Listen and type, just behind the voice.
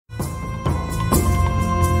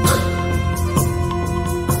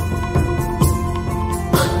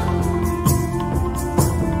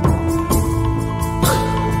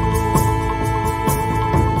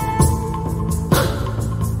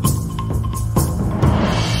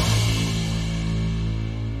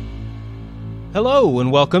Hello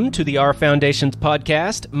and welcome to the Our Foundations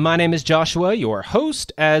podcast. My name is Joshua, your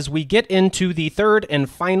host, as we get into the third and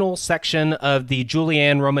final section of the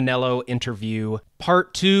Julianne Romanello interview.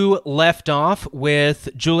 Part 2 left off with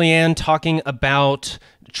Julianne talking about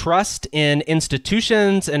trust in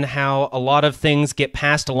institutions and how a lot of things get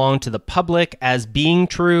passed along to the public as being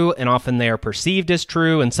true, and often they are perceived as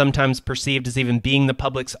true and sometimes perceived as even being the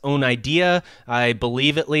public's own idea. I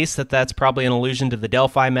believe at least that that's probably an allusion to the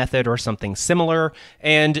Delphi method or something similar.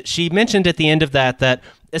 And she mentioned at the end of that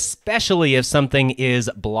especially if something is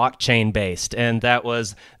blockchain based. And that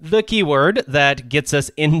was the keyword that gets us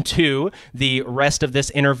into the rest of this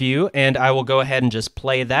interview. And I will go ahead and just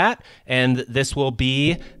play that. And this will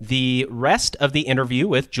be the rest of the interview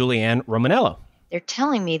with Julianne Romanello. They're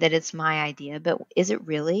telling me that it's my idea, but is it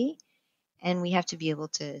really? And we have to be able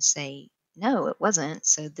to say, no, it wasn't.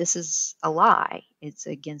 So this is a lie. It's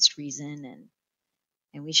against reason,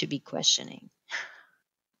 and we should be questioning.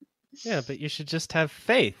 Yeah, but you should just have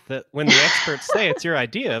faith that when the experts say it's your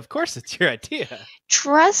idea, of course it's your idea.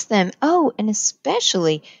 Trust them. Oh, and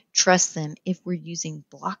especially trust them if we're using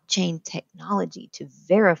blockchain technology to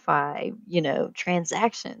verify,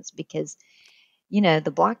 transactions, because, the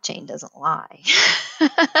blockchain doesn't lie.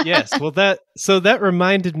 Yes. Well, that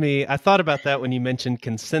reminded me, I thought about that when you mentioned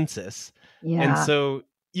consensus. Yeah. And so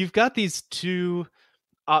you've got these two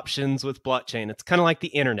options with blockchain. It's kind of like the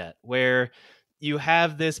internet, where you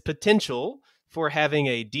have this potential for having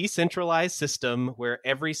a decentralized system where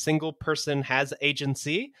every single person has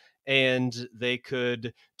agency and they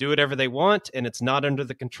could do whatever they want, and it's not under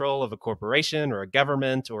the control of a corporation or a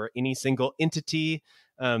government or any single entity.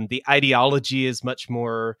 The ideology is much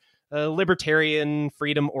more libertarian,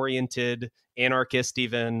 freedom-oriented, anarchist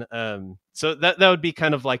even. So that would be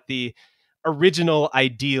kind of like the original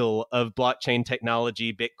ideal of blockchain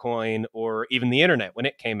technology, Bitcoin, or even the internet when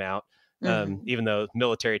it came out. Even though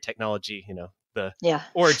military technology, the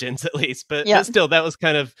origins at least, but still, that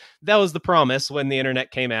was the promise when the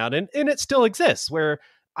internet came out, and it still exists, where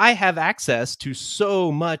I have access to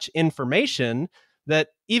so much information that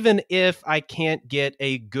even if I can't get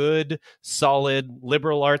a good, solid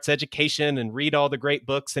liberal arts education and read all the great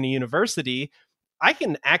books in a university, I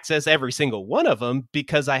can access every single one of them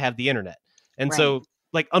because I have the internet. And so,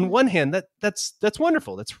 like, on one hand, that's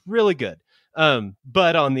wonderful. That's really good.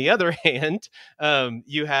 But on the other hand,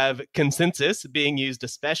 you have consensus being used,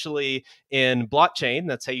 especially in blockchain.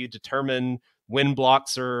 That's how you determine when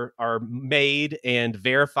blocks are made and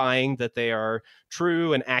verifying that they are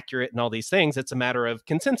true and accurate and all these things. It's a matter of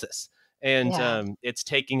consensus. And it's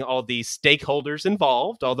taking all the stakeholders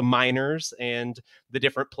involved, all the miners and the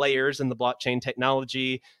different players in the blockchain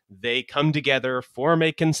technology. They come together, form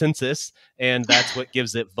a consensus, and that's what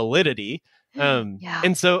gives it validity.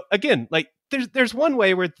 And so, again, like, there's one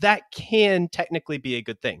way where that can technically be a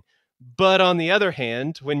good thing. But on the other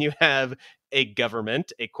hand, when you have a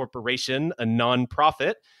government, a corporation, a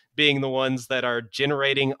nonprofit being the ones that are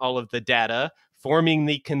generating all of the data, forming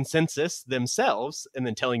the consensus themselves, and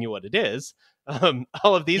then telling you what it is,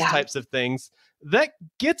 all of these types of things, that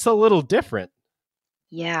gets a little different.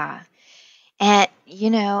 Yeah. And,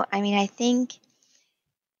 I think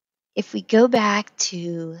if we go back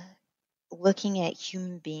to looking at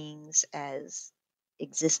human beings as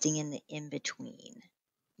existing in the in-between,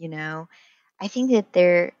 I think that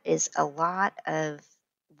there is a lot of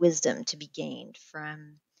wisdom to be gained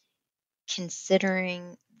from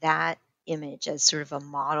considering that image as sort of a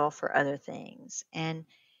model for other things. And,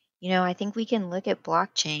 I think we can look at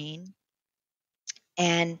blockchain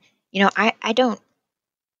and, I don't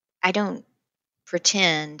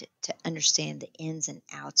pretend to understand the ins and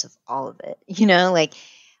outs of all of it,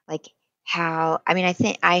 like how, I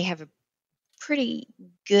think I have a pretty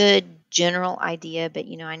good general idea, but,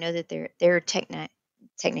 I know that there are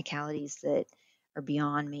technicalities that are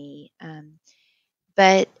beyond me.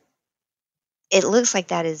 But it looks like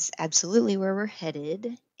that is absolutely where we're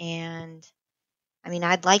headed. And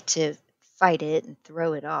I'd like to fight it and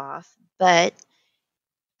throw it off, but,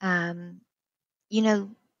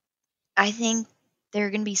 I think there are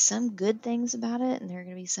going to be some good things about it and there are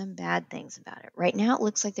going to be some bad things about it. Right now, it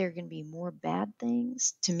looks like there are going to be more bad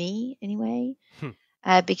things, to me anyway,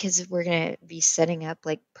 because we're going to be setting up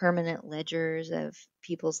like permanent ledgers of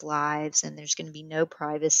people's lives, and there's going to be no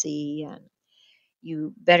privacy, and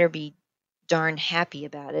you better be darn happy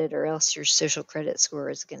about it or else your social credit score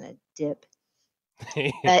is going to dip.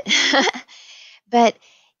 But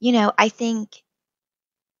I think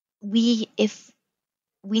we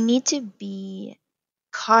need to be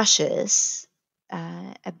cautious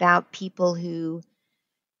about people who,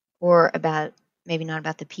 or about, maybe not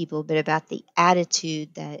about the people, but about the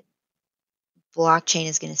attitude that blockchain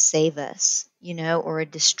is going to save us, or a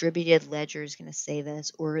distributed ledger is going to save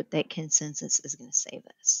us, or that consensus is going to save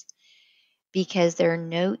us. Because there are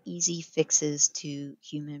no easy fixes to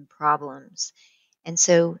human problems. And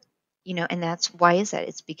so, and that's why is that?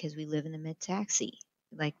 It's because we live in the mid-taxi.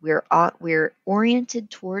 Like we're oriented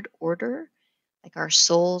toward order, like our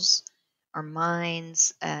souls, our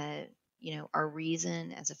minds, our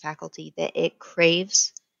reason as a faculty, that it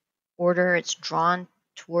craves order. It's drawn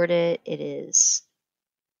toward it. It is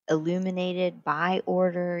illuminated by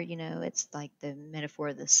order. It's like the metaphor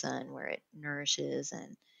of the sun, where it nourishes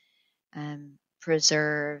and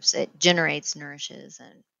preserves. It generates, nourishes,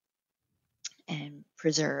 and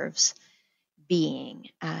preserves being.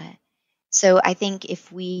 So I think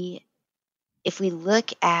if we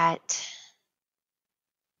look at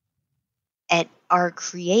our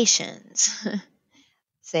creations,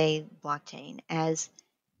 say blockchain, as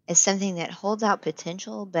something that holds out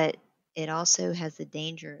potential, but it also has the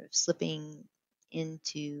danger of slipping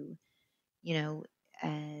into,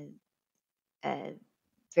 a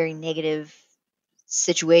very negative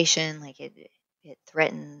situation, like it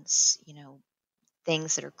threatens,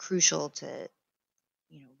 things that are crucial to,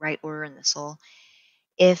 right order in the soul.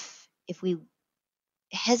 If we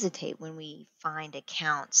hesitate when we find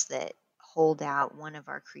accounts that hold out one of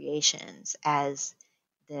our creations as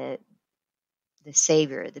the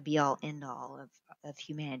savior, the be all end all of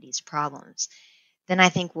humanity's problems, then I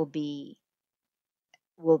think we'll be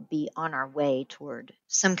on our way toward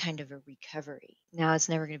some kind of a recovery. Now, it's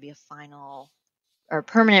never going to be a final or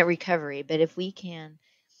permanent recovery, but if we can,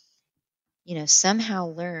 somehow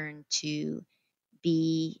learn to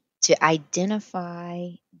identify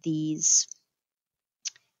these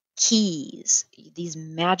keys, these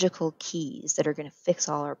magical keys that are going to fix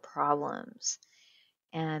all our problems.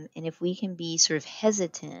 And if we can be sort of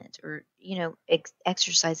hesitant or,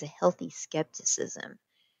 exercise a healthy skepticism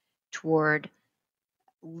toward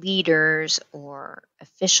leaders or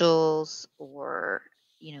officials or,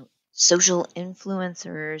 social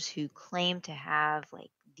influencers who claim to have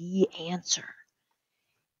like the answer,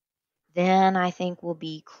 then I think we'll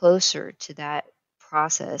be closer to that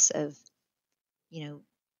process of,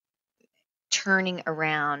 turning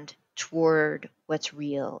around toward what's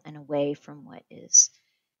real and away from what is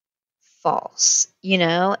false.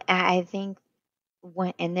 I think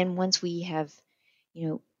and then once we have,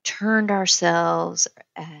 turned ourselves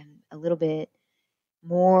a little bit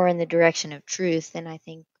more in the direction of truth, then I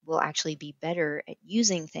think we'll actually be better at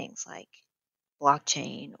using things like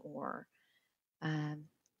blockchain or,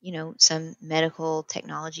 some medical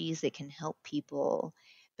technologies that can help people.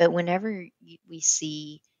 But whenever we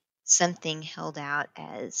see something held out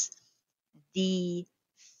as the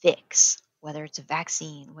fix, whether it's a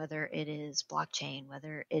vaccine, whether it is blockchain,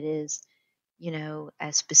 whether it is,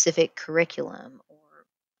 a specific curriculum or,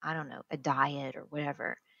 I don't know, a diet or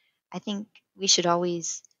whatever, I think we should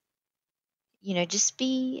always, just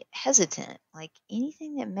be hesitant. Like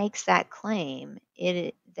anything that makes that claim,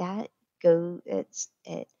 it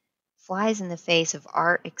flies in the face of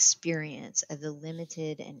our experience of the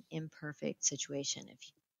limited and imperfect situation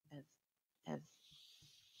of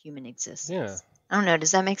human existence. Yeah. I don't know.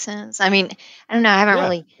 Does that make sense? I mean, I don't know. I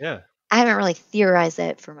haven't really theorized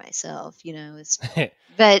that for myself.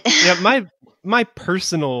 But yeah, my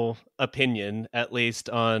personal opinion, at least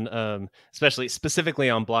on, especially specifically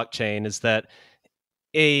on blockchain, is that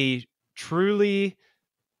a truly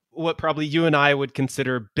what probably you and I would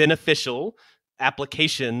consider beneficial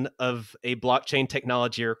application of a blockchain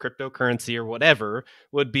technology or cryptocurrency or whatever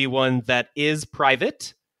would be one that is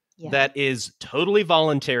private, that is totally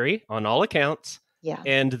voluntary on all accounts,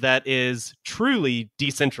 and that is truly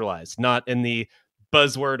decentralized, not in the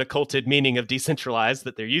buzzword occulted meaning of decentralized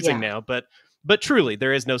that they're using now, but truly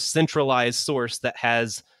there is no centralized source that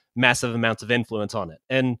has massive amounts of influence on it.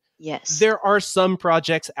 And there are some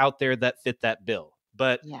projects out there that fit that bill.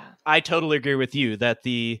 But I totally agree with you that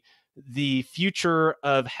the future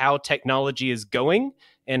of how technology is going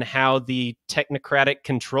and how the technocratic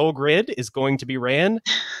control grid is going to be ran,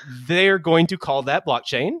 they're going to call that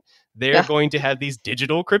blockchain. They're going to have these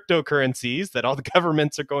digital cryptocurrencies that all the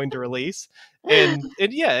governments are going to release. And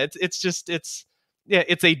it's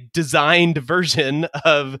a designed version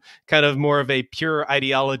of kind of more of a pure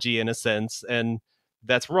ideology in a sense. And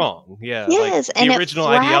that's wrong. Yeah. Yes, like and the it original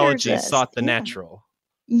flatters ideology us. sought the natural.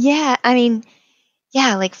 Yeah, I mean,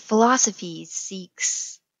 like philosophy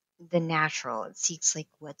seeks the natural. It seeks like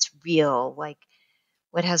what's real, like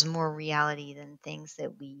what has more reality than things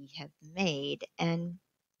that we have made. And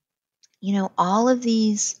all of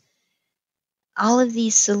these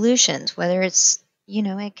solutions, whether it's,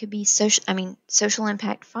 it could be social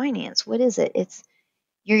impact finance. What is it? It's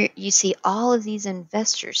you see all of these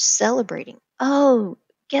investors celebrating. Oh,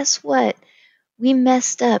 guess what? We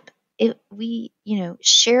messed up.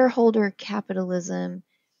 Shareholder capitalism.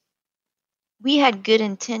 We had good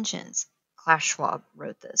intentions. Klaus Schwab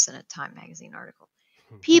wrote this in a Time magazine article.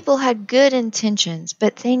 People had good intentions,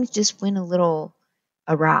 but things just went a little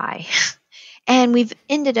awry. And we've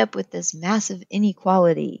ended up with this massive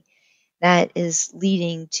inequality that is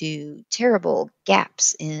leading to terrible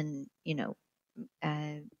gaps in,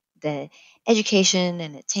 the education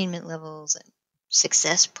and attainment levels and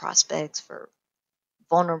success prospects for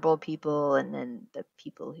vulnerable people and then the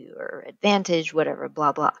people who are advantaged, whatever,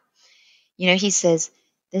 blah, blah. He says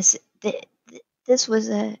this, this was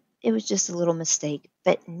it was just a little mistake.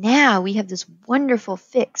 But now we have this wonderful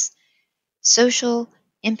fix, social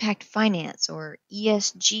impact finance, or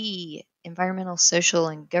ESG, environmental, social,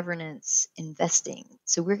 and governance investing.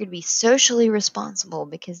 So we're going to be socially responsible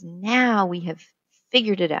because now we have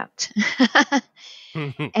figured it out.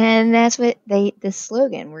 And that's what the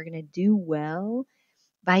slogan, we're going to do well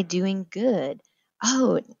by doing good.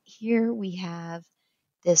 Oh, here we have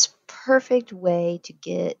this perfect way to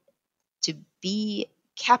be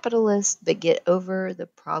capitalist, but get over the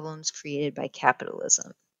problems created by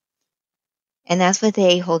capitalism. And that's what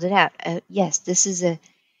they hold it out. Yes, this is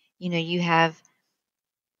you have,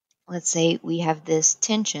 let's say we have this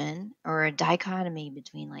tension or a dichotomy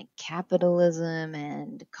between like capitalism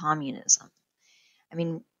and communism. I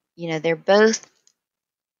mean, they're both,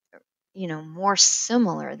 more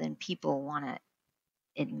similar than people want to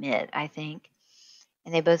admit, I think.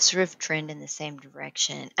 And they both sort of trend in the same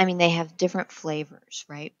direction. I mean, they have different flavors,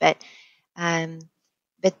 right? But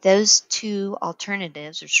those two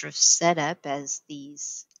alternatives are sort of set up as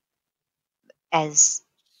these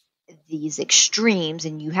extremes,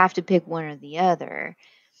 and you have to pick one or the other.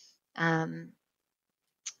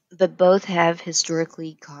 But both have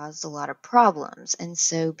historically caused a lot of problems, and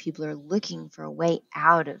so people are looking for a way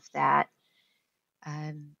out of that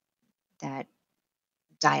that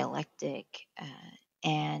dialectic.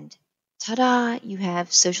 And ta-da! You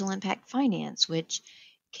have social impact finance, which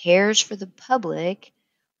cares for the public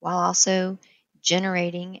while also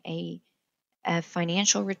generating a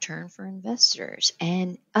financial return for investors.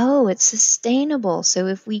 And it's sustainable. So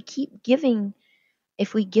if we give a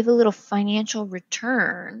little financial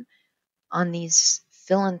return on these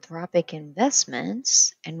philanthropic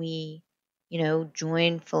investments, and we,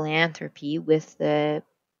 join philanthropy with the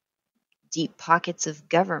deep pockets of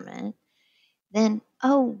government, then,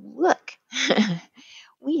 look,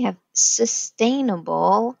 we have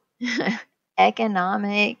sustainable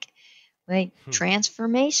economic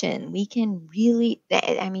transformation. We can really,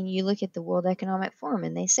 you look at the World Economic Forum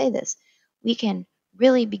and they say this, we can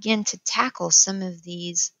really begin to tackle some of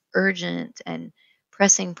these urgent and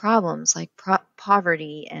pressing problems like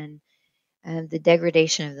poverty and the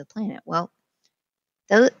degradation of the planet. Well,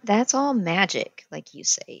 that's all magic, like you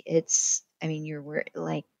say. Your word,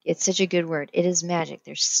 it's such a good word. It is magic.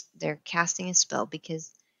 They're casting a spell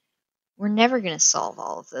because we're never going to solve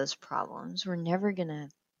all of those problems. We're never going to,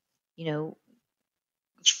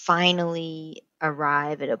 finally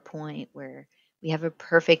arrive at a point where we have a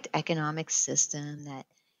perfect economic system that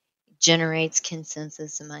generates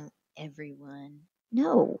consensus among everyone.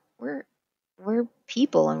 No, we're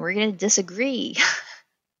people and we're going to disagree.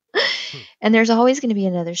 And there's always going to be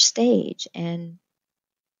another stage. And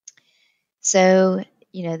so,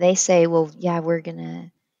 they say, well, yeah, we're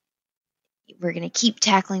going to keep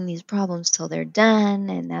tackling these problems till they're done.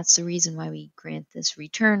 And that's the reason why we grant this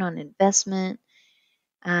return on investment.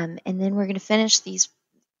 And then we're going to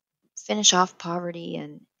finish off poverty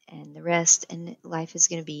and the rest. And life is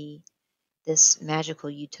going to be this magical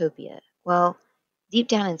utopia. Well, deep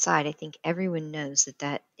down inside, I think everyone knows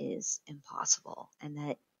that is impossible, and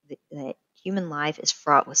that human life is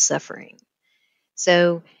fraught with suffering.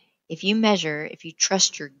 So if you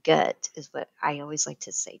trust your gut, is what I always like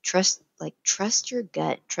to say. Trust your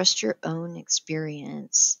gut, trust your own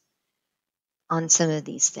experience on some of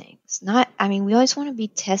these things. We always want to be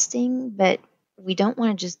testing, but we don't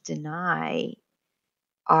want to just deny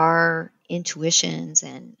our intuitions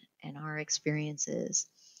and our experiences.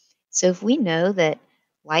 So if we know that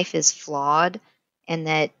life is flawed and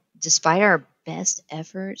that despite our best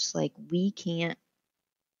efforts, we can't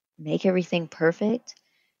make everything perfect,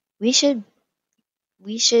 we should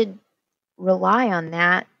rely on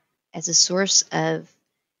that as a source of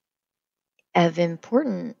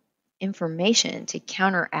important information to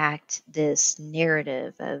counteract this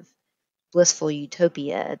narrative of blissful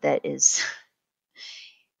utopia that is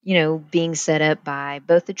being set up by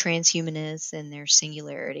both the transhumanists and their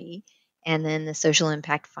singularity, and then the social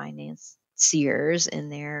impact financiers in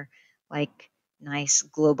their like nice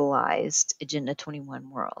globalized Agenda 21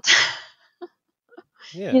 world.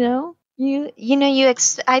 Yeah.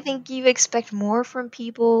 I think you expect more from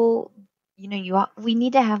people. We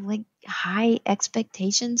need to have like high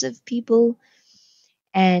expectations of people,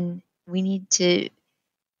 and we need to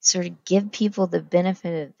sort of give people the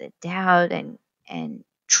benefit of the doubt and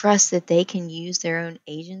trust that they can use their own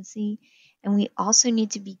agency. And we also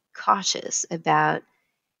need to be cautious about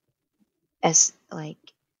as like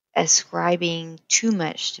ascribing too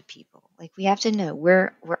much to people. Like we have to know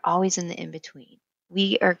we're always in the in between.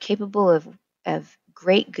 We are capable of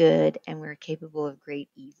great good, and we're capable of great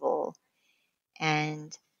evil.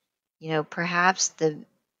 And perhaps the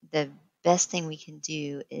best thing we can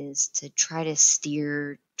do is to try to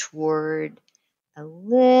steer toward a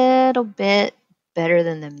little bit better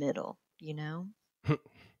than the middle.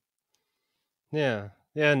 Yeah.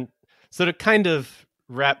 Yeah. And so to kind of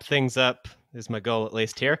wrap things up is my goal, at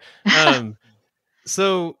least here.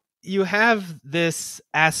 So you have this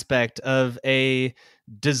aspect of a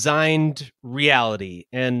designed reality.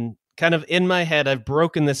 And kind of in my head, I've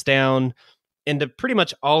broken this down into pretty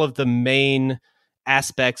much all of the main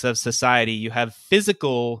aspects of society. You have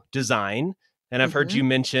physical design, and I've heard Hmm. you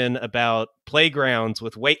mention about playgrounds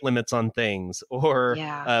with weight limits on things, or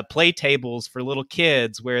Yeah. play tables for little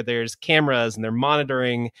kids where there's cameras and they're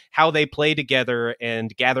monitoring how they play together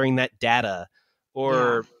and gathering that data. Yeah.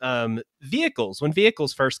 Or vehicles. When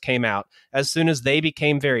vehicles first came out, as soon as they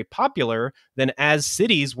became very popular, then as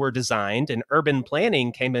cities were designed and urban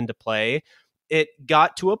planning came into play, it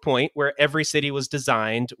got to a point where every city was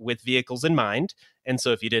designed with vehicles in mind. And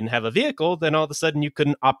so if you didn't have a vehicle, then all of a sudden you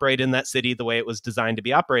couldn't operate in that city the way it was designed to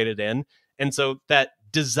be operated in. And so that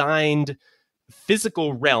designed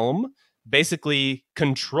physical realm basically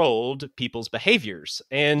controlled people's behaviors.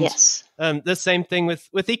 And Yes. the same thing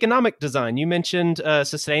with economic design. You mentioned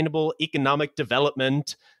sustainable economic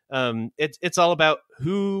development. It's all about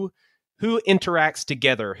who interacts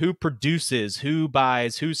together, who produces, who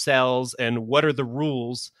buys, who sells, and what are the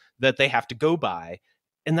rules that they have to go by.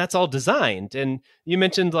 And that's all designed. And you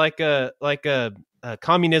mentioned like a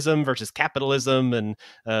communism versus capitalism, and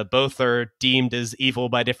both are deemed as evil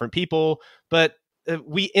by different people. But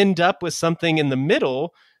we end up with something in the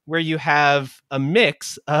middle where you have a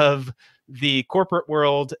mix of the corporate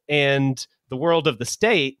world and the world of the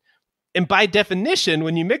state. And by definition,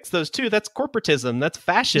 when you mix those two, that's corporatism, that's Yeah.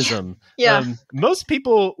 fascism. Yeah. Most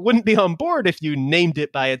people wouldn't be on board if you named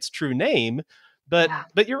it by its true name. But Yeah.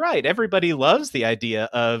 but you're right. Everybody loves the idea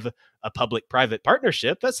of a public-private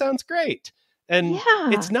partnership. That sounds great, and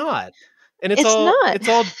it's Yeah. not. And it's It's all not. it's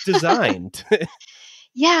all designed.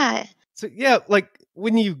 Yeah. So yeah, like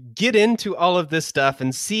when you get into all of this stuff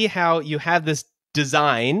and see how you have this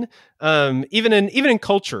design, even in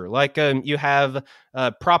culture, like you have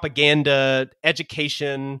propaganda,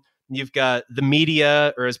 education, you've got the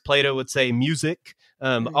media, or as Plato would say, music.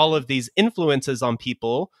 All Hmm. of these influences on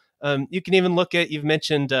people. You can even look at, you've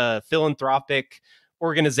mentioned philanthropic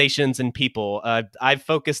organizations and people. I've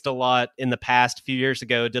focused a lot in the past, a few years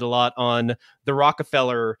ago, did a lot on the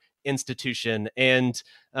Rockefeller institution, and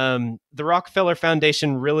the Rockefeller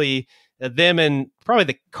Foundation really, them and probably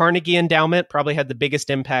the Carnegie Endowment probably had the biggest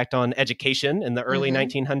impact on education in the early Hmm.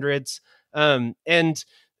 1900s. And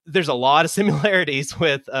there's a lot of similarities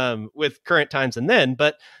with current times and then.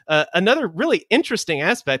 But another really interesting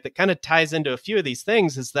aspect that kind of ties into a few of these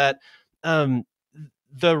things is that um,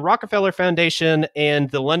 the Rockefeller Foundation and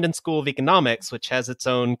the London School of Economics, which has its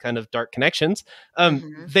own kind of dark connections,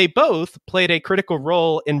 Hmm. they both played a critical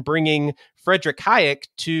role in bringing Friedrich Hayek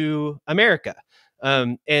to America.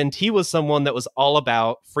 And he was someone that was all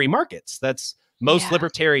about free markets. That's most Yeah.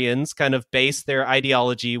 libertarians kind of base their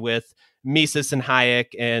ideology with Mises and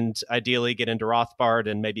Hayek, and ideally get into Rothbard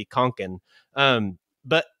and maybe Konkin.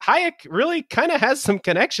 But Hayek really kind of has some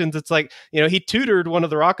connections. It's like, he tutored one of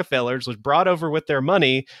the Rockefellers, was brought over with their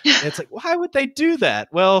money. And it's like, why would they do that?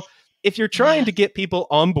 Well, if you're trying Yeah. to get people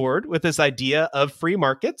on board with this idea of free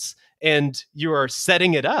markets, and you are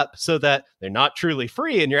setting it up so that they're not truly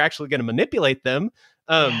free and you're actually going to manipulate them,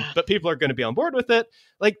 Yeah. but people are going to be on board with it.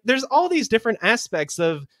 Like, there's all these different aspects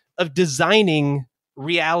of designing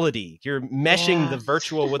reality. You're meshing Yeah. the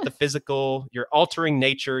virtual with the physical, you're altering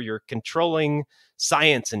nature, you're controlling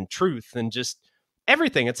science and truth and just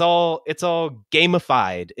everything. It's all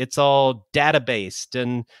gamified, it's all data based,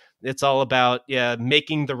 and it's all about, yeah,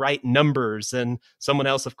 making the right numbers, and someone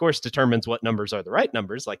else of course determines what numbers are the right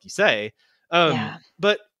numbers, like you say. Yeah.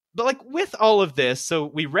 But but like with all of this, so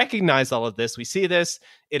we recognize all of this, we see this,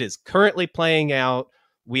 it is currently playing out.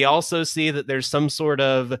 We also see that there's some sort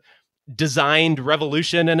of designed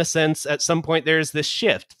revolution in a sense. At some point, there's this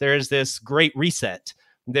shift, there's this great reset,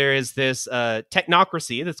 there is this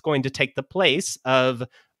technocracy that's going to take the place of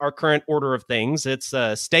our current order of things. It's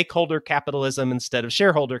stakeholder capitalism instead of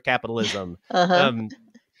shareholder capitalism. Uh-huh.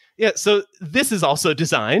 Yeah, so this is also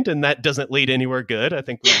designed, and that doesn't lead anywhere good. I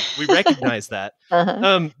think we recognize that.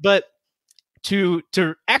 Uh-huh. But to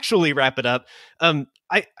actually wrap it up,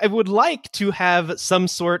 I would like to have some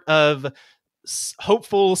sort of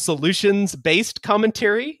hopeful solutions based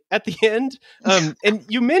commentary at the end. And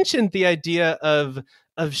you mentioned the idea of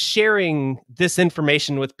sharing this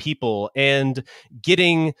information with people and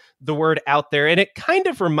getting the word out there, and it kind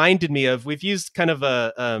of reminded me of, we've used kind of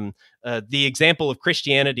the example of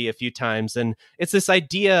Christianity a few times, and it's this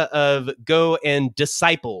idea of go and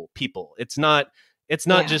disciple people. It's not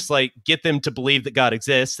Yeah. just like get them to believe that God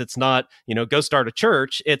exists. It's not, go start a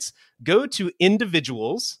church. It's go to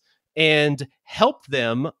individuals and help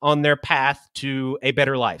them on their path to a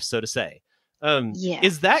better life, so to say. Yeah.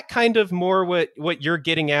 Is that kind of more what you're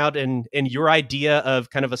getting out, and your idea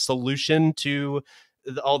of kind of a solution to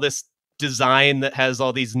all this design that has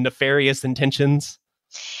all these nefarious intentions?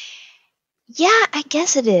 Yeah, I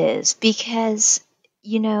guess it is because,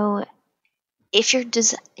 if you're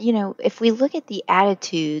just, if we look at the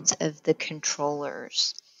attitudes of the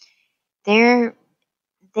controllers,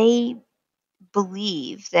 they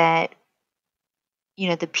believe that,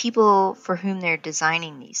 the people for whom they're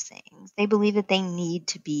designing these things, they believe that they need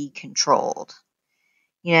to be controlled.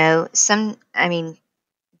 They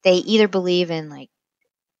either believe in like,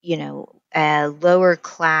 a lower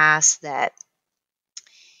class that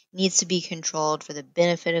needs to be controlled for the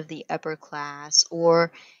benefit of the upper class,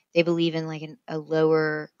 or they believe in like a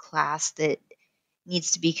lower class that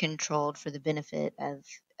needs to be controlled for the benefit of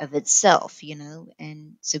itself,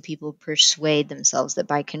 and so people persuade themselves that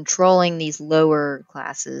by controlling these lower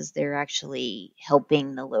classes, they're actually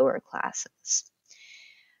helping the lower classes.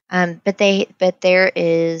 But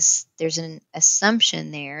there's an assumption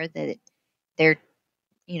there that there,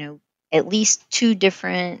 at least two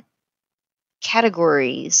different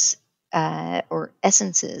categories or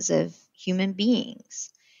essences of human beings,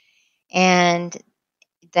 and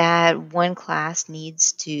that one class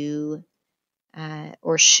needs to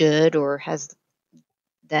or should or has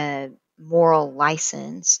the moral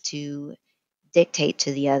license to dictate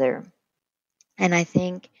to the other. And I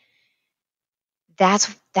think that's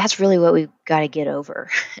really what we've got to get over.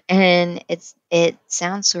 And it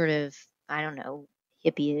sounds sort of, I don't know,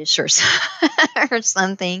 hippie-ish or or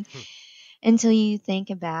something, until you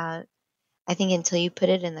think about, I think until you put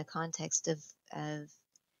it in the context of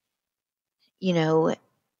you know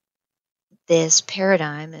this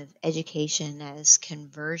paradigm of education as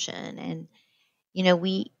conversion. And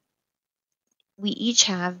we each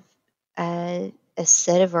have a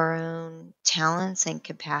set of our own talents and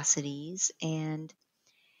capacities, and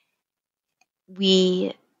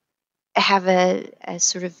we have a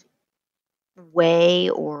sort of way,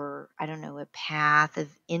 or I don't know, a path of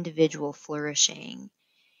individual flourishing.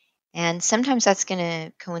 And sometimes that's going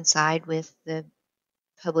to coincide with the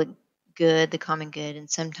public good, the common good, and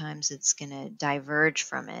sometimes it's going to diverge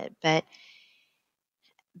from it. But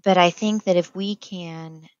I think that if we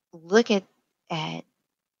can look at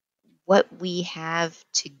what we have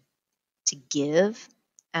to give,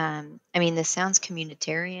 this sounds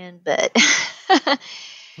communitarian, but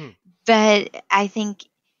but I think,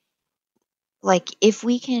 like, if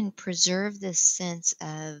we can preserve this sense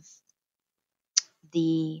of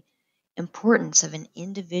the importance of an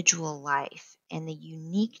individual life and the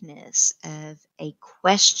uniqueness of a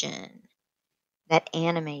question that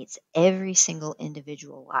animates every single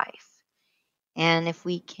individual life, and if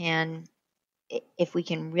we can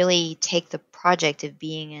really take the project of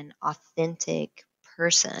being an authentic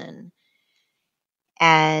person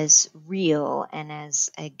as real and as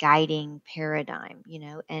a guiding paradigm,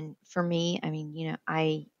 and for me,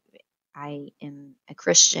 I am a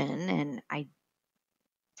Christian, and I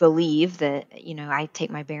believe that, I take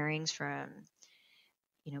my bearings from,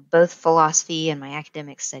 both philosophy and my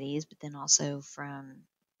academic studies, but then also from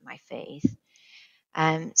my faith.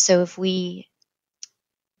 So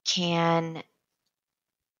can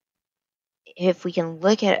if we can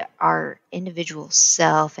look at our individual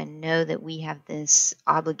self and know that we have this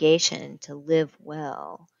obligation to live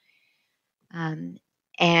well, and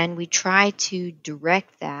we try to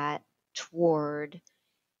direct that toward,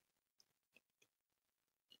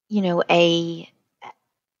 a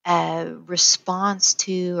a response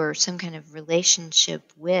to or some kind of relationship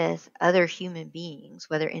with other human beings,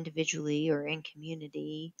 whether individually or in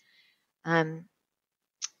community, um,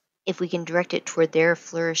 if we can direct it toward their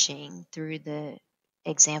flourishing through the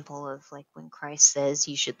example of like when Christ says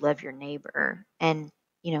you should love your neighbor. And,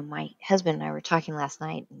 my husband and I were talking last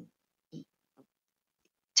night, and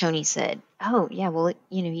Tony said, "Oh, yeah, well,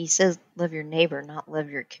 he says love your neighbor, not love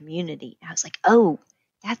your community." I was like, "Oh,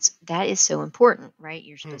 that is so important, right?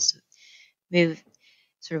 You're Hmm. supposed to move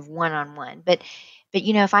sort of one-on-one." But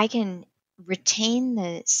if I can retain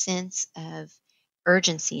the sense of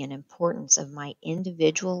urgency and importance of my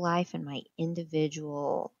individual life and my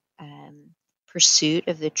individual pursuit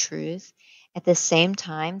of the truth, at the same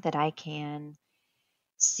time that I can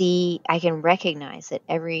recognize that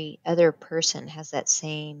every other person has that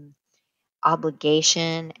same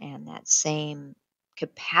obligation and that same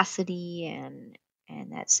capacity and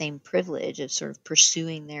that same privilege of sort of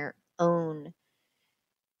pursuing their own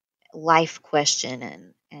life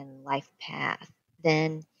question and life path,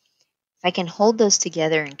 then if I can hold those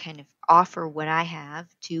together and kind of offer what I have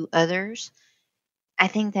to others, I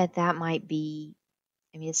think that might be,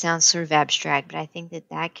 I mean, it sounds sort of abstract, but I think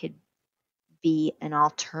that could be an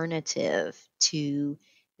alternative to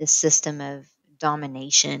the system of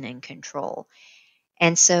domination and control.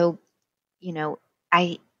 And so, you know,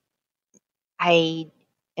 I I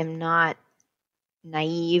am not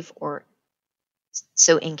naive or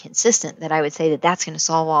so inconsistent that I would say that that's going to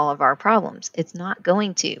solve all of our problems. It's not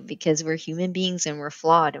going to, because we're human beings and we're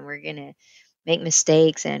flawed and we're going to make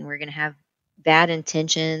mistakes and we're going to have bad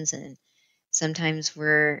intentions, and sometimes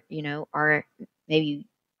our maybe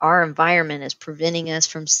our environment is preventing us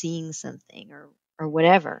from seeing something or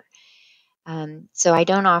whatever. So I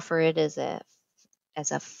don't offer it as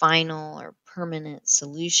a final or permanent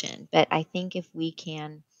solution, but I think if we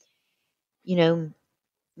can, you know,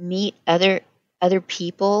 meet other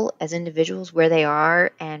people as individuals where they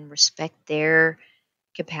are and respect their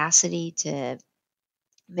capacity to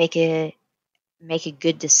make a make a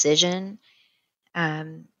good decision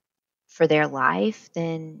um, for their life,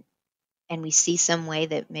 then and we see some way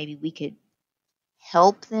that maybe we could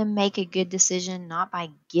help them make a good decision, not by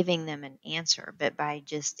giving them an answer, but by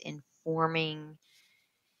just informing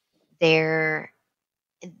their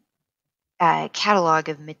catalog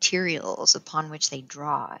of materials upon which they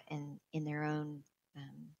draw and in their own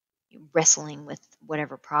wrestling with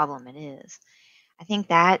whatever problem it is. I think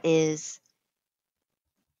that's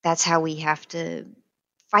how we have to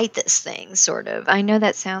fight this thing, sort of. I know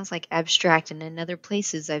that sounds like abstract, and in other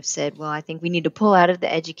places I've said, well, I think we need to pull out of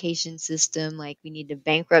the education system, like we need to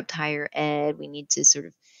bankrupt higher ed, we need to sort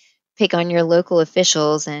of pick on your local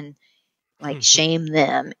officials and like shame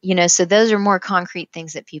them. So those are more concrete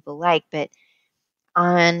things that people like, but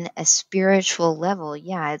on a spiritual level,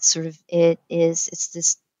 yeah, it's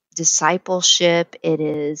this discipleship. It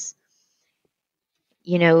is,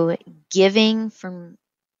 giving from,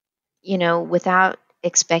 without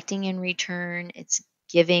expecting in return. It's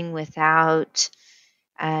giving without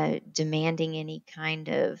demanding any kind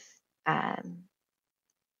of um,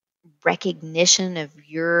 recognition of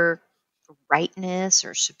your rightness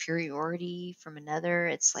or superiority from another.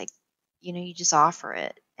 It's like, you just offer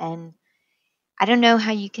it. And I don't know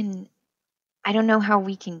how you can I don't know how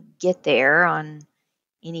we can get there on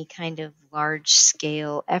any kind of large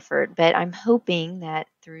scale effort, but I'm hoping that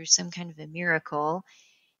through some kind of a miracle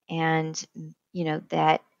and,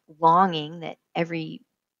 that longing that every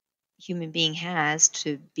human being has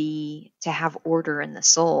to have order in the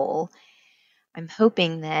soul, I'm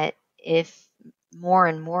hoping that if more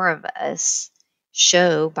and more of us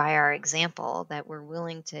show by our example that we're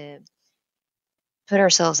willing to put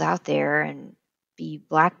ourselves out there and be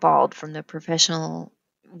blackballed from the professional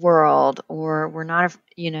world, or we're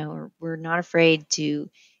not afraid to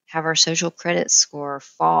have our social credit score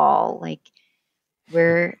fall, like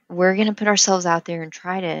we're going to put ourselves out there and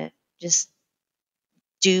try to just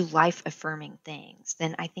do life affirming things,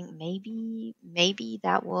 then I think maybe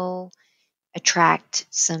that will attract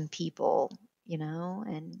some people,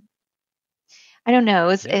 and I don't know.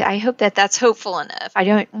 Yeah. I hope that that's hopeful enough.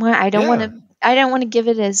 Yeah. I don't want to give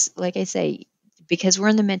it as, like I say, because we're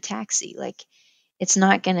in the mid taxi. Like it's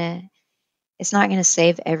not gonna it's not gonna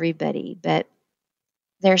save everybody, but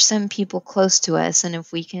there's some people close to us, and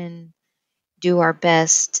if we can do our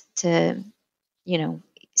best to, you know,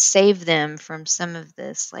 save them from some of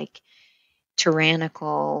this like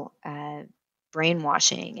tyrannical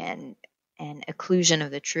brainwashing and occlusion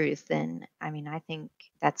of the truth, then I mean I think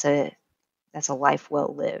that's a life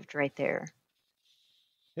well lived right there.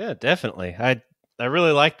 Yeah, definitely. I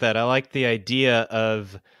really like that. I like the idea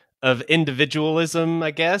of of individualism,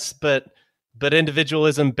 I guess, but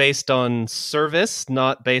individualism based on service,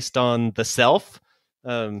 not based on the self.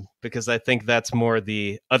 Because I think that's more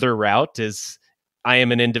the other route is I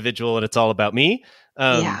am an individual and it's all about me.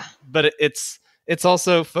 Yeah. But it's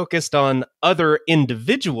also focused on other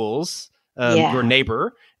individuals, your Yeah.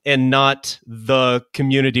 neighbor, and not the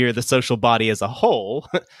community or the social body as a whole.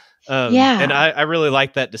 And Yeah. I really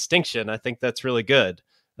like that distinction. I think that's really good.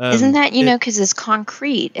 Isn't that, It, because it's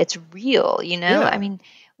concrete, it's real, I yeah, mean,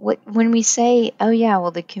 when we say, oh, yeah, well,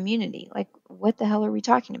 the community, like, what the hell are we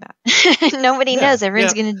talking about? Nobody yeah, knows.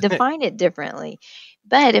 Everyone's yeah, going to define it differently.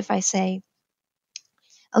 But if I say,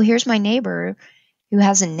 oh, here's my neighbor who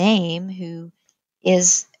has a name, who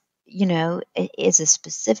is, is a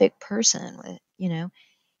specific person with,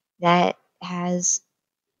 that has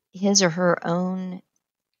his or her own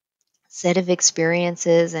set of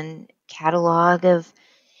experiences and catalog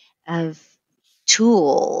of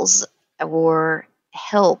tools or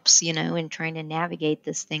helps, in trying to navigate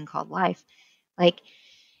this thing called life. Like,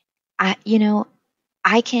 I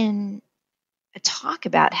can talk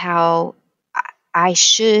about how I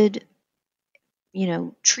should,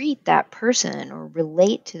 treat that person or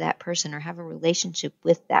relate to that person or have a relationship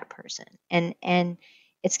with that person. And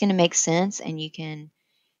it's going to make sense, and you can,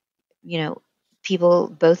 people,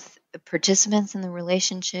 both participants in the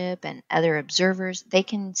relationship and other observers, they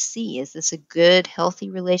can see, is this a good, healthy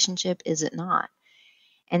relationship? Is it not?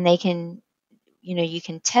 And they can, you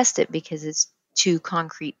can test it because it's two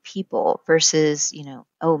concrete people versus,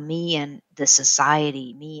 oh, me and the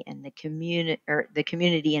society, me and the community, or the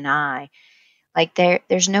community and I. Like,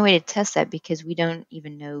 there's no way to test that because we don't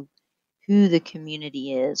even know who the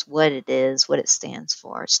community is, what it stands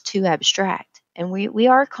for. It's too abstract. And we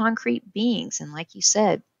are concrete beings. And like you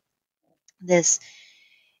said, this,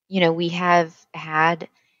 we have had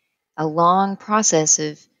a long process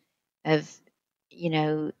of,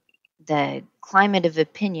 the climate of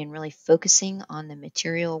opinion really focusing on the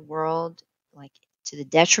material world, like, to the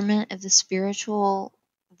detriment of the spiritual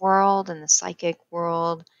world and the psychic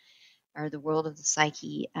world, or the world of the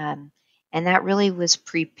psyche. And that really was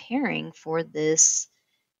preparing for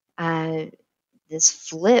uh, this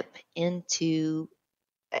flip into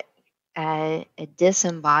a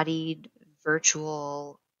disembodied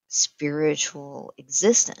virtual spiritual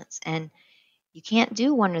existence. And you can't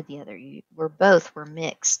do one or the other. We're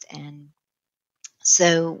mixed. And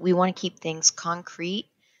so we want to keep things concrete,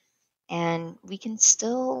 and we can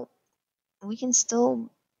still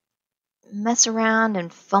mess around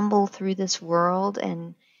and fumble through this world,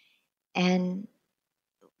 and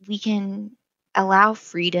we can allow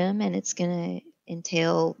freedom, and it's going to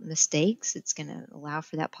entail mistakes. It's going to allow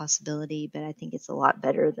for that possibility, but I think it's a lot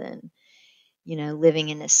better than, living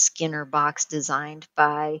in a Skinner box designed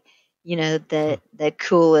by, the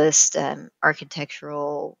coolest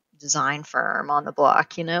architectural design firm on the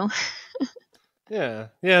block. yeah, yeah.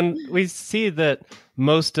 And we see that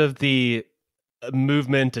most of the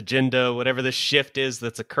movement, agenda, whatever the shift is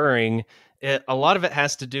that's occurring, a lot of it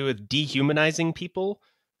has to do with dehumanizing people.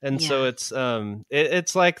 And so Yeah,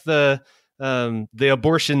 it's like the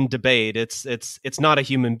abortion debate. It's not a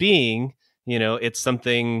human being, it's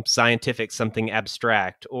something scientific, something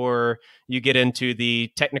abstract. Or you get into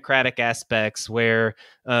the technocratic aspects where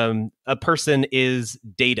a person is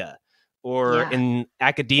data, or yeah, in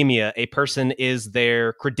academia a person is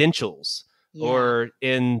their credentials, yeah, or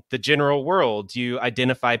in the general world, you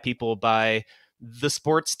identify people by the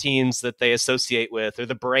sports teams that they associate with, or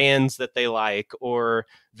the brands that they like, or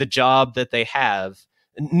the job that they have.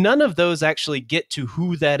 None of those actually get to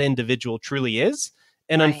who that individual truly is.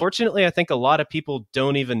 And right, unfortunately, I think a lot of people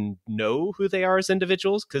don't even know who they are as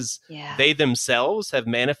individuals because yeah, they themselves have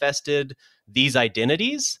manifested these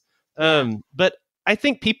identities. yeah, But I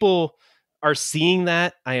think people are seeing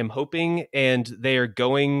that, I am hoping, and they are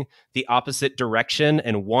going the opposite direction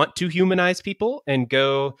and want to humanize people and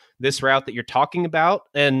go this route that you're talking about.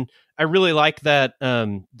 And I really like that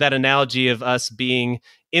analogy of us being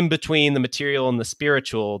in between the material and the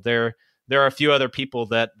spiritual. There are a few other people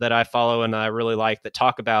that I follow and I really like that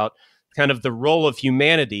talk about kind of the role of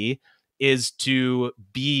humanity is to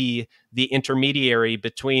be the intermediary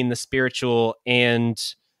between the spiritual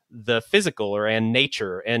and the physical, or and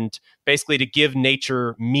nature, and basically to give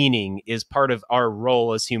nature meaning is part of our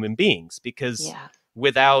role as human beings, because yeah,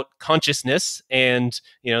 without consciousness and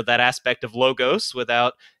that aspect of logos,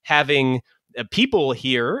 without having people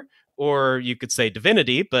here, or you could say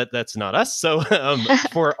divinity, but that's not us. So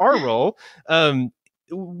for our role, um,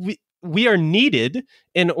 we are needed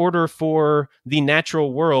in order for the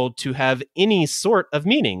natural world to have any sort of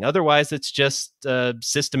meaning. Otherwise, it's just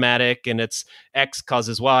systematic, and it's X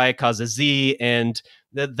causes Y causes Z, and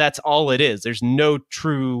that's all it is. There's no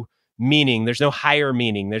true meaning. There's no higher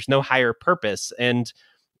meaning. There's no higher purpose. And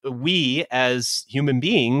we, as human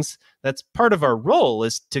beings, that's part of our role,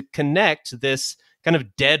 is to connect this kind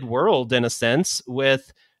of dead world, in a sense,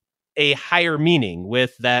 with a higher meaning,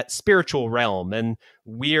 with that spiritual realm, and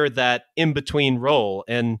we're that in-between role.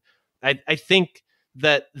 And I think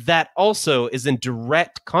that also is in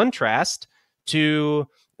direct contrast to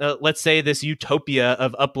let's say this utopia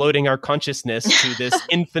of uploading our consciousness to this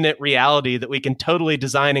infinite reality that we can totally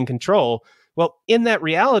design and control. Well, in that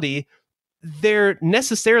reality, there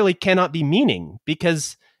necessarily cannot be meaning,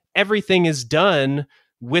 because everything is done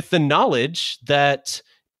with the knowledge that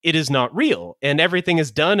it is not real, and everything is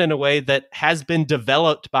done in a way that has been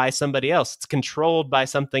developed by somebody else. It's controlled by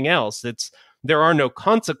something else. There are no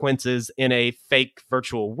consequences in a fake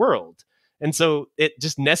virtual world. And so it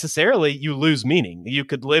just necessarily, you lose meaning. You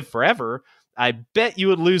could live forever. I bet you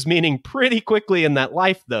would lose meaning pretty quickly in that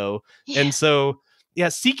life, though. Yeah. And so, yeah,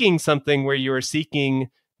 seeking something where you are seeking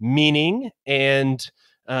meaning and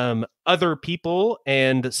other people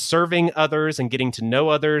and serving others and getting to know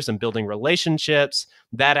others and building relationships,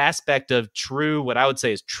 that aspect of true, what I would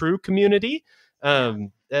say is true community. I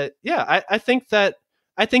think that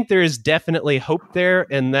there is definitely hope there,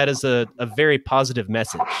 and that is a very positive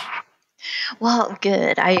message. Well,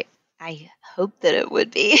 good. I hope that it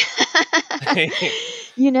would be.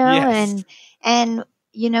 You know, Yes. and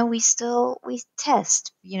you know, we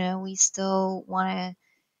test, you know, we still want to,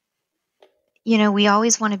 you know, we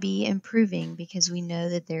always want to be improving because we know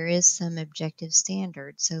that there is some objective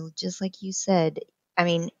standard. So just like you said, I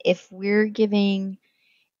mean, if the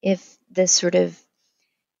sort of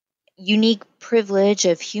unique privilege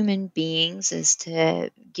of human beings is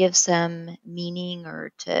to give some meaning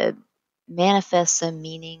or to manifest some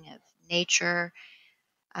meaning of nature,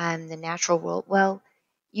 the natural world, well,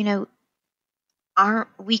 you know,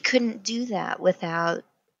 we couldn't do that without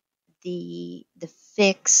the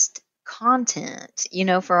fixed content, you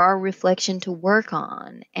know, for our reflection to work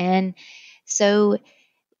on. And so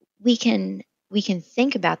we can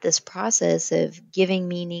think about this process of giving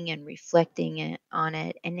meaning and reflecting on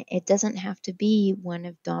it, and it doesn't have to be one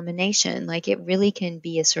of domination. Like, it really can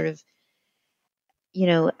be a sort of, you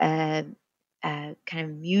know, a kind of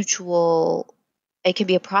mutual, it can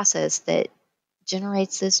be a process that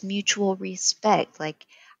generates this mutual respect. Like,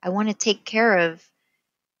 I want to take care of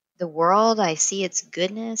the world. I see its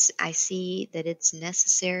goodness. I see that it's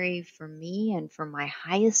necessary for me and for my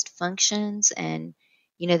highest functions. And,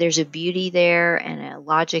 you know, there's a beauty there and a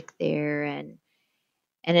logic there, and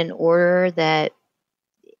an order that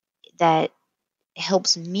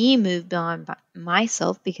helps me move beyond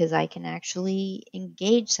myself because I can actually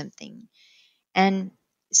engage something. And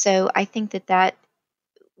so I think that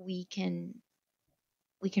we can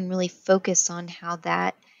really focus on how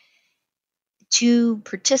that two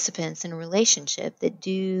participants in a relationship that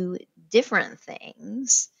do different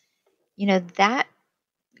things, you know, that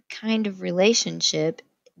kind of relationship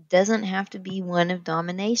doesn't have to be one of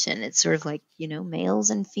domination. It's sort of like, you know,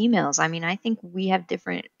 males and females. I mean, I think we have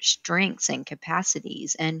different strengths and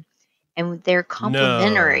capacities, and they're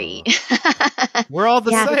complementary. No. We're all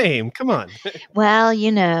the Yeah. same. Come on. Well,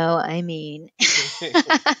 you know, I mean,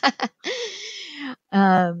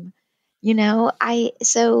 you know,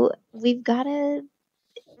 so we've got to,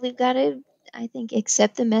 I think,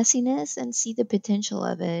 accept the messiness and see the potential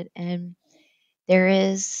of it. And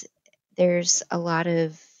there's a lot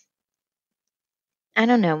of, I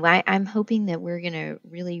don't know, I'm hoping that we're going to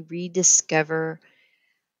really rediscover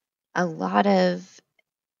a lot of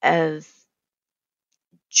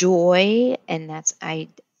joy. And that's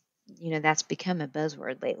become a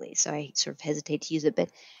buzzword lately, so I sort of hesitate to use it. But,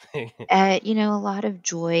 you know, a lot of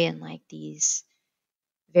joy in like these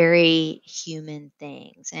very human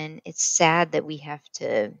things. And it's sad that we have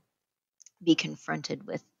to be confronted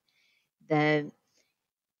with the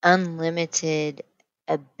unlimited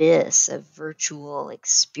abyss of virtual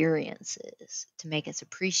experiences to make us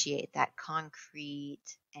appreciate that concrete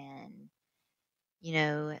and, you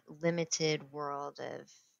know, limited world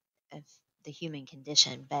of the human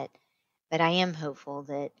condition. But I am hopeful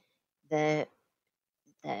that the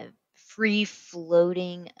free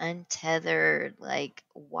floating, untethered, like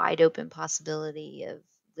wide open possibility of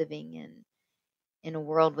living in a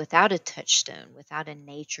world without a touchstone, without a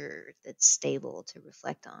nature that's stable to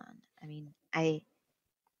reflect on. I mean, I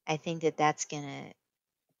think that's gonna.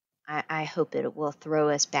 I hope that it will throw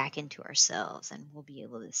us back into ourselves, and we'll be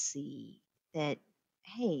able to see that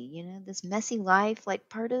hey, this messy life, like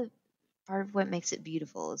part of what makes it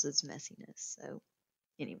beautiful is its messiness. So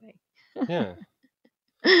anyway. Yeah.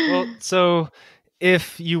 Well, so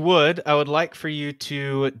if you would, I would like for you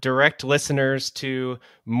to direct listeners to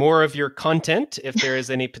more of your content. If there is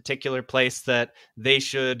any particular place that they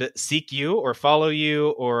should seek you or follow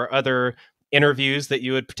you, or other interviews that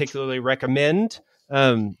you would particularly recommend.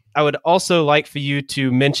 I would also like for you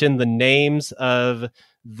to mention the names of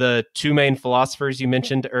the two main philosophers you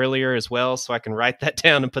mentioned earlier as well, so I can write that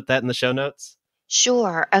down and put that in the show notes.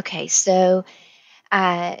 Sure. Okay. So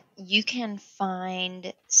you can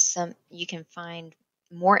find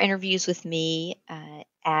more interviews with me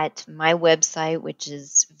at my website, which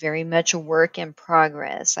is very much a work in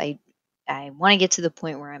progress. I want to get to the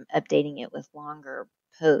point where I'm updating it with longer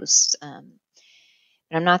posts, but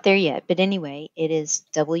I'm not there yet. But anyway, it is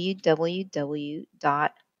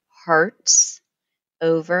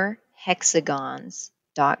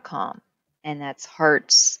www.heartsoverhexagons.com, and that's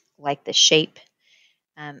hearts like the shape,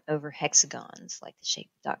 over hexagons like the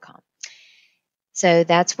shape.com. So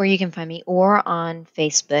that's where you can find me, or on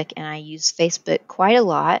Facebook, and I use Facebook quite a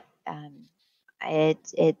lot.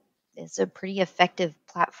 It's a pretty effective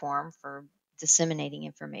platform for disseminating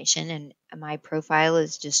information, and my profile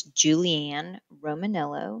is just Julianne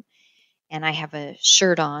Romanello, and I have a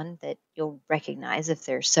shirt on that you'll recognize if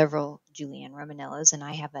there's several Julianne Romanellos, and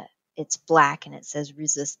it's black and it says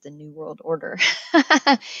 "Resist the New World Order."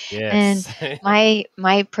 And Yes.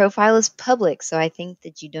 my profile is public, so I think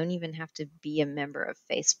that you don't even have to be a member of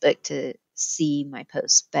Facebook to see my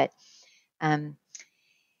posts. But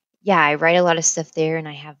yeah, I write a lot of stuff there, and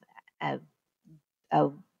I have a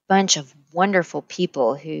bunch of wonderful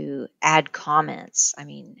people who add comments. I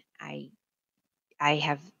mean, I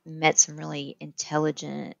have met some really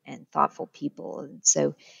intelligent and thoughtful people, and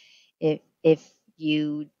so if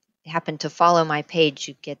you happen to follow my page,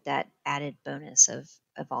 you get that added bonus of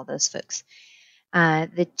all those folks.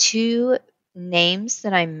 The two names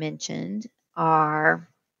that I mentioned are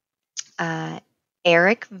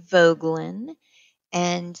Eric Voegelin,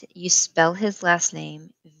 and you spell his last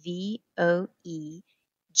name Voegelin.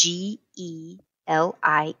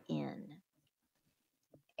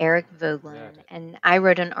 Eric Voegelin. And I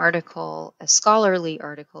wrote an article, a scholarly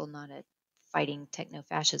article, not a fighting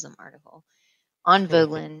techno-fascism article, on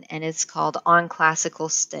Voegelin, and it's called On Classical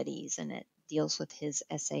Studies, and it deals with his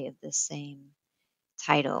essay of the same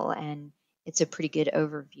title, and it's a pretty good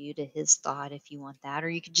overview to his thought if you want that, or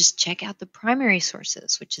you could just check out the primary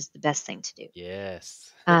sources, which is the best thing to do.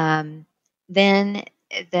 Yes. Then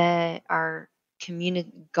our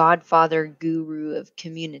godfather guru of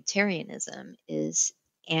communitarianism is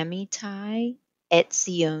Amitai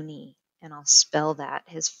Etzioni, and I'll spell that.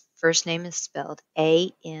 His first name is spelled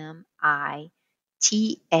Amitai.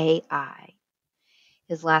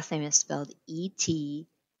 His last name is spelled Etzioni.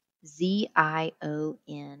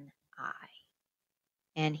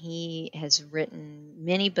 And he has written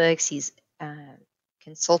many books. He's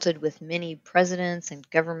consulted with many presidents and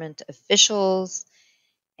government officials,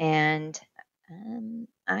 and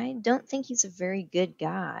I don't think he's a very good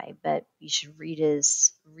guy, but you should read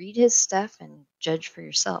his stuff and judge for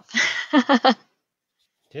yourself.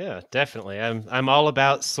 Yeah, definitely. I'm all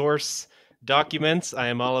about source documents. I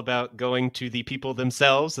am all about going to the people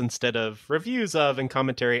themselves instead of reviews of and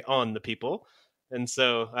commentary on the people. And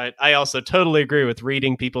so I also totally agree with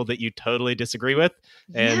reading people that you totally disagree with,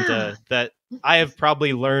 and that I have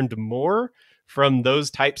probably learned more from those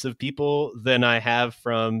types of people than I have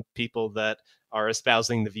from people that are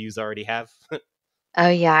espousing the views I already have. Oh,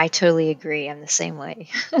 yeah, I totally agree. I'm the same way.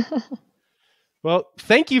 Well,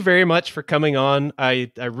 thank you very much for coming on. I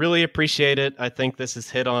really appreciate it. I think this has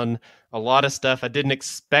hit on a lot of stuff I didn't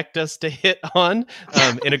expect us to hit on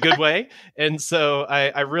in a good way. And so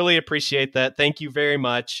I really appreciate that. Thank you very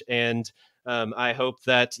much. And I hope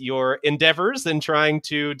that your endeavors in trying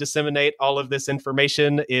to disseminate all of this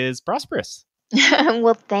information is prosperous.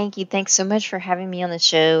 Well, thank you. Thanks so much for having me on the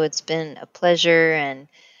show. It's been a pleasure,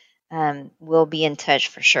 and we'll be in touch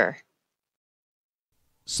for sure.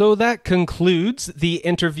 So that concludes the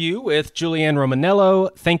interview with Julianne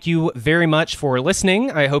Romanello. Thank you very much for listening.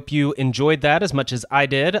 I hope you enjoyed that as much as I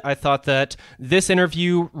did. I thought that this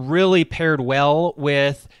interview really paired well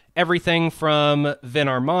with everything from Vin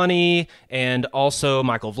Armani and also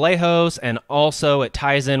Michael Vlahos, and also it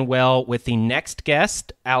ties in well with the next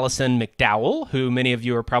guest, Alison McDowell, who many of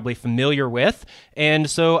you are probably familiar with. And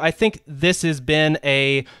so I think this has been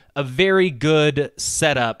a a very good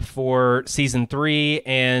setup for season 3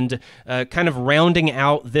 and kind of rounding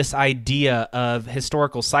out this idea of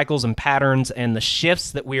historical cycles and patterns and the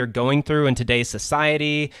shifts that we are going through in today's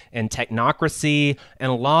society and technocracy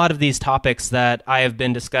and a lot of these topics that I have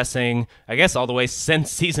been discussing, I guess, all the way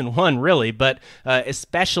since season 1, really, but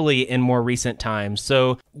especially in more recent times.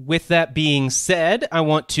 So with that being said, I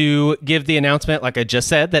want to give the announcement, like I just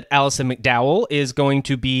said, that Alison McDowell is going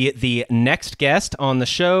to be the next guest on the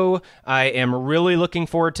show. I am really looking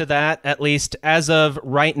forward to that, at least as of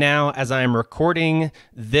right now, as I am recording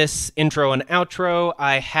this intro and outro.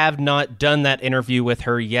 I have not done that interview with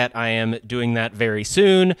her yet. I am doing that very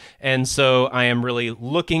soon, and so I am really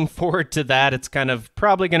looking forward to that. It's kind of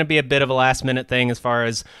probably going to be a bit of a last-minute thing as far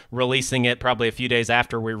as releasing it probably a few days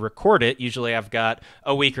after we record it. Usually I've got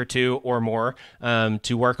a week or two or more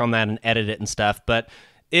to work on that and edit it and stuff, but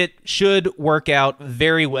it should work out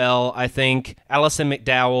very well. I think Alison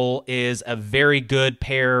McDowell is a very good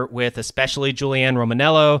pair with especially Julianne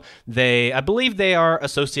Romanello. I believe they are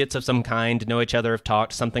associates of some kind, know each other, have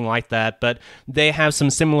talked, something like that, but they have some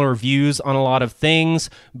similar views on a lot of things,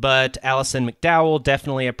 but Alison McDowell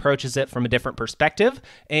definitely approaches it from a different perspective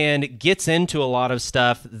and gets into a lot of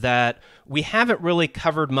stuff that we haven't really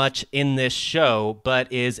covered much in this show, but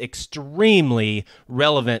is extremely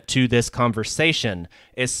relevant to this conversation,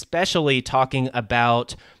 especially talking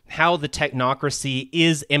about how the technocracy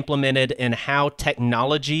is implemented and how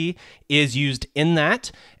technology is used in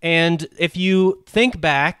that. And if you think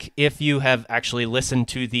back, if you have actually listened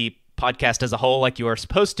to the podcast as a whole like you are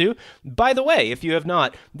supposed to. By the way, if you have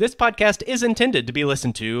not, this podcast is intended to be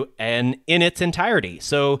listened to and in its entirety.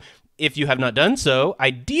 So if you have not done so,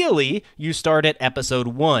 ideally, you start at episode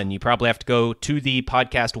 1. You probably have to go to the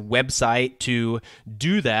podcast website to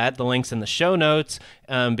do that. The link's in the show notes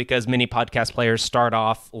because many podcast players start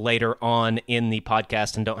off later on in the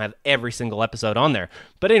podcast and don't have every single episode on there.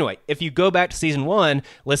 But anyway, if you go back to season 1,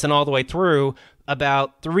 listen all the way through,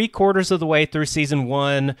 about 3/4 of the way through season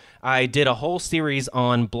 1, I did a whole series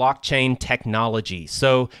on blockchain technology.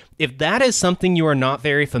 So if that is something you are not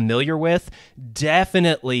very familiar with,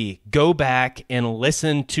 definitely go back and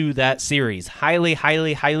listen to that series. Highly,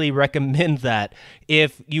 highly, highly recommend that.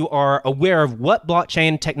 If you are aware of what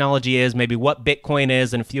blockchain technology is, maybe what Bitcoin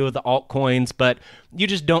is and a few of the altcoins, but you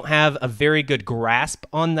just don't have a very good grasp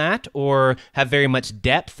on that or have very much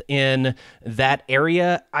depth in that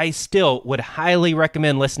area, I still would highly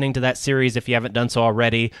recommend listening to that series if you haven't done so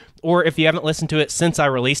already, or if you haven't listened to it since I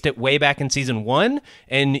released it way back in season 1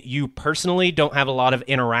 and you personally don't have a lot of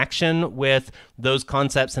interaction with those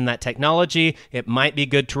concepts and that technology, it might be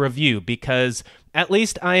good to review because at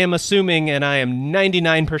least I am assuming, and I am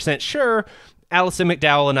 99% sure, Alison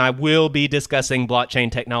McDowell and I will be discussing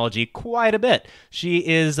blockchain technology quite a bit. She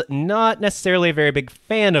is not necessarily a very big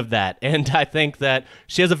fan of that, and I think that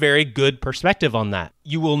she has a very good perspective on that.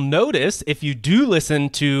 You will notice, if you do listen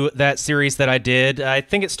to that series that I did, I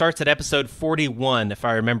think it starts at episode 41, if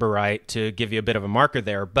I remember right, to give you a bit of a marker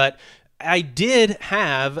there, but I did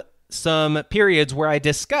have some periods where I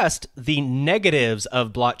discussed the negatives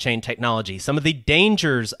of blockchain technology, some of the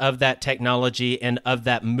dangers of that technology and of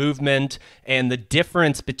that movement, and the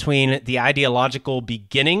difference between the ideological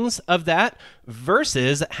beginnings of that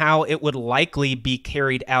versus how it would likely be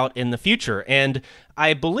carried out in the future. And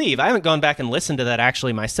I believe, I haven't gone back and listened to that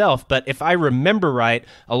actually myself, but if I remember right,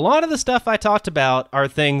 a lot of the stuff I talked about are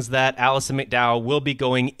things that Alison McDowell will be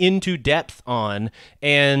going into depth on,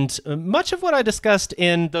 and much of what I discussed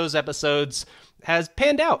in those episodes has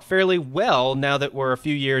panned out fairly well now that we're a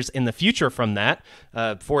few years in the future from that.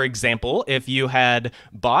 For example, if you had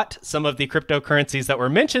bought some of the cryptocurrencies that were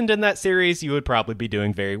mentioned in that series, you would probably be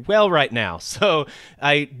doing very well right now. So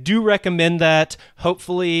I do recommend that.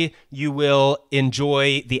 Hopefully you will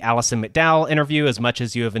enjoy the Alison McDowell interview as much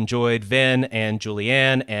as you have enjoyed Vin and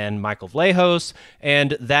Julianne and Michael Vlahos,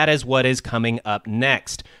 and that is what is coming up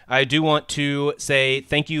next. I do want to say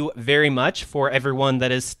thank you very much for everyone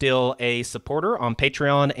that is still a supporter on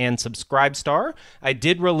Patreon and Subscribestar. I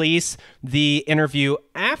did release the interview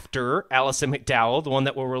after Alison McDowell, the one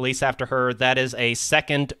that will release after her. That is a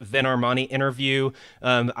second Vin Armani interview.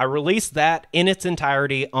 I released that in its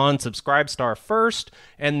entirety on Subscribestar first,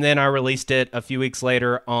 and then I released it a few weeks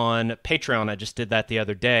later on Patreon. I just did that the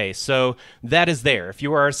other day. So that is there. If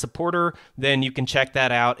you are a supporter, then you can check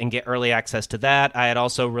that out and get early access to that. I had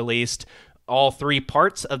also released all 3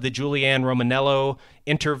 parts of the Julianne Romanello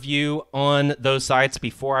interview on those sites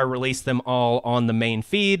before I release them all on the main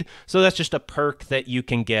feed. So that's just a perk that you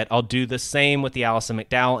can get. I'll do the same with the Alison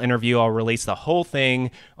McDowell interview. I'll release the whole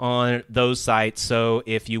thing on those sites. So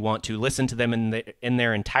if you want to listen to them in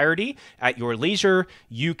their entirety at your leisure,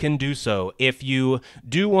 you can do so. If you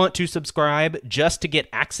do want to subscribe just to get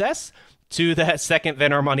access to that second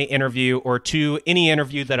Vin Armani interview, or to any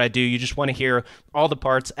interview that I do, you just want to hear all the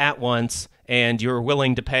parts at once, and you're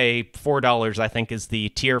willing to pay $4, I think is the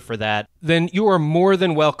tier for that, then you are more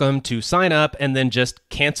than welcome to sign up and then just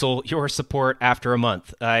cancel your support after a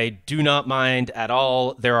month. I do not mind at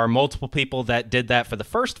all. There are multiple people that did that for the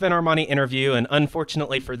first Vin Armani interview, and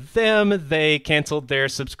unfortunately for them, they canceled their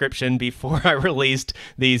subscription before I released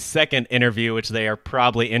the second interview, which they are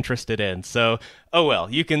probably interested in. So, oh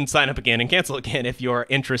well, you can sign up again and cancel again if you're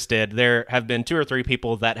interested. There have been 2 or 3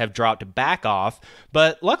 people that have dropped back off,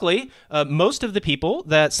 but luckily, most of the people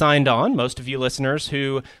that signed on, most of you listeners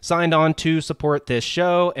who signed on to support this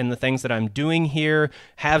show and the things that I'm doing here,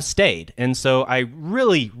 have stayed. And so I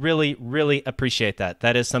really, really, really appreciate that.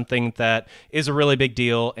 That is something that is a really big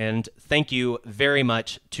deal, and thank you very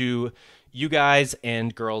much to you guys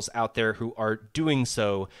and girls out there who are doing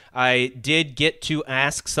so. I did get to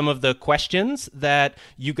ask some of the questions that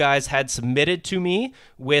you guys had submitted to me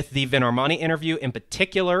with the Vin Armani interview in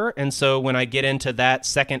particular, and so when I get into that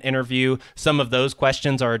second interview, some of those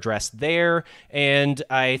questions are addressed there, and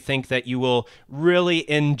I think that you will really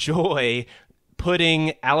enjoy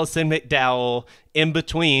putting Alison McDowell in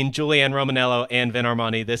between Julianne Romanello and Vin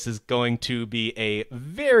Armani. This is going to be a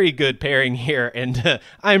very good pairing here, and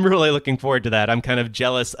I'm really looking forward to that. I'm kind of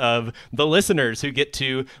jealous of the listeners who get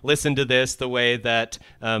to listen to this the way that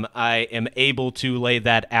I am able to lay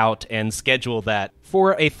that out and schedule that.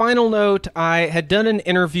 For a final note, I had done an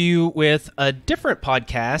interview with a different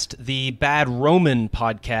podcast, the Bad Roman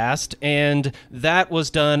podcast, and that was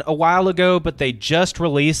done a while ago, but they just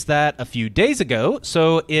released that a few days ago.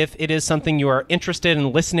 So if it is something you are interested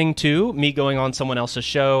in listening to, me going on someone else's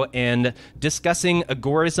show and discussing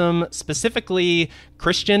agorism, specifically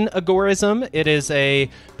Christian agorism, it is a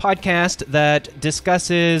podcast that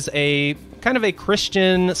discusses a kind of a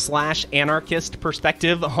Christian/anarchist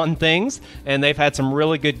perspective on things, and they've had some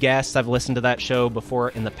really good guests. I've listened to that show before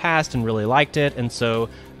in the past and really liked it, and so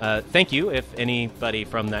thank you. If anybody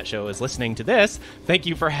from that show is listening to this, thank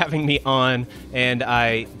you for having me on, and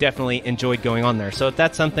I definitely enjoyed going on there. So if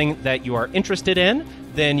that's something that you are interested in,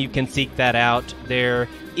 then you can seek that out. There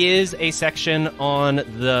is a section on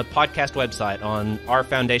the podcast website on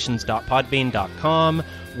ourfoundations.podbean.com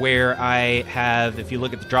where I have, if you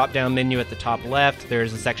look at the drop-down menu at the top left,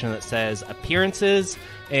 there's a section that says appearances,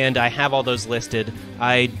 and I have all those listed.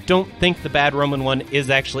 I don't think the Bad Roman one is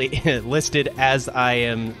actually listed as I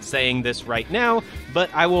am saying this right now, but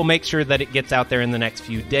I will make sure that it gets out there in the next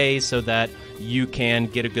few days so that you can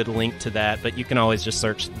get a good link to that, but you can always just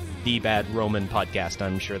search the Bad Roman podcast.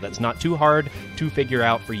 I'm sure that's not too hard to figure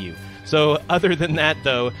out for you. So other than that,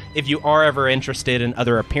 though, if you are ever interested in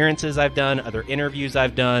other appearances I've done, other interviews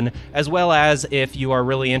I've done, as well as if you are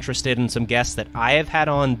really interested in some guests that I have had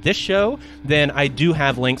on this show, then I do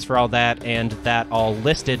have links for all that, and that all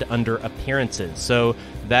listed under appearances. So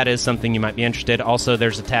that is something you might be interested. Also,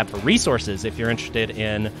 there's a tab for resources if you're interested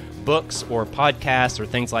in books or podcasts or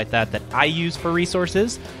things like that that I use for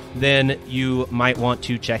resources. Then you might want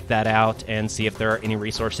to check that out and see if there are any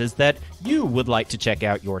resources that you would like to check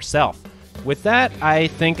out yourself. With that, I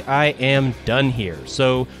think I am done here.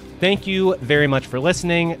 So thank you very much for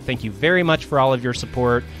listening. Thank you very much for all of your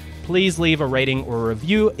support. Please leave a rating or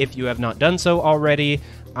review if you have not done so already.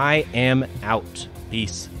 I am out.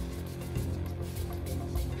 Peace.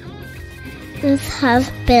 This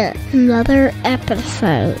has been another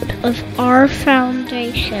episode of Our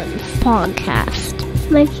Foundations podcast.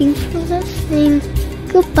 Thank you for listening.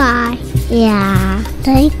 Goodbye. Yeah,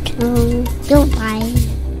 thank you. Goodbye.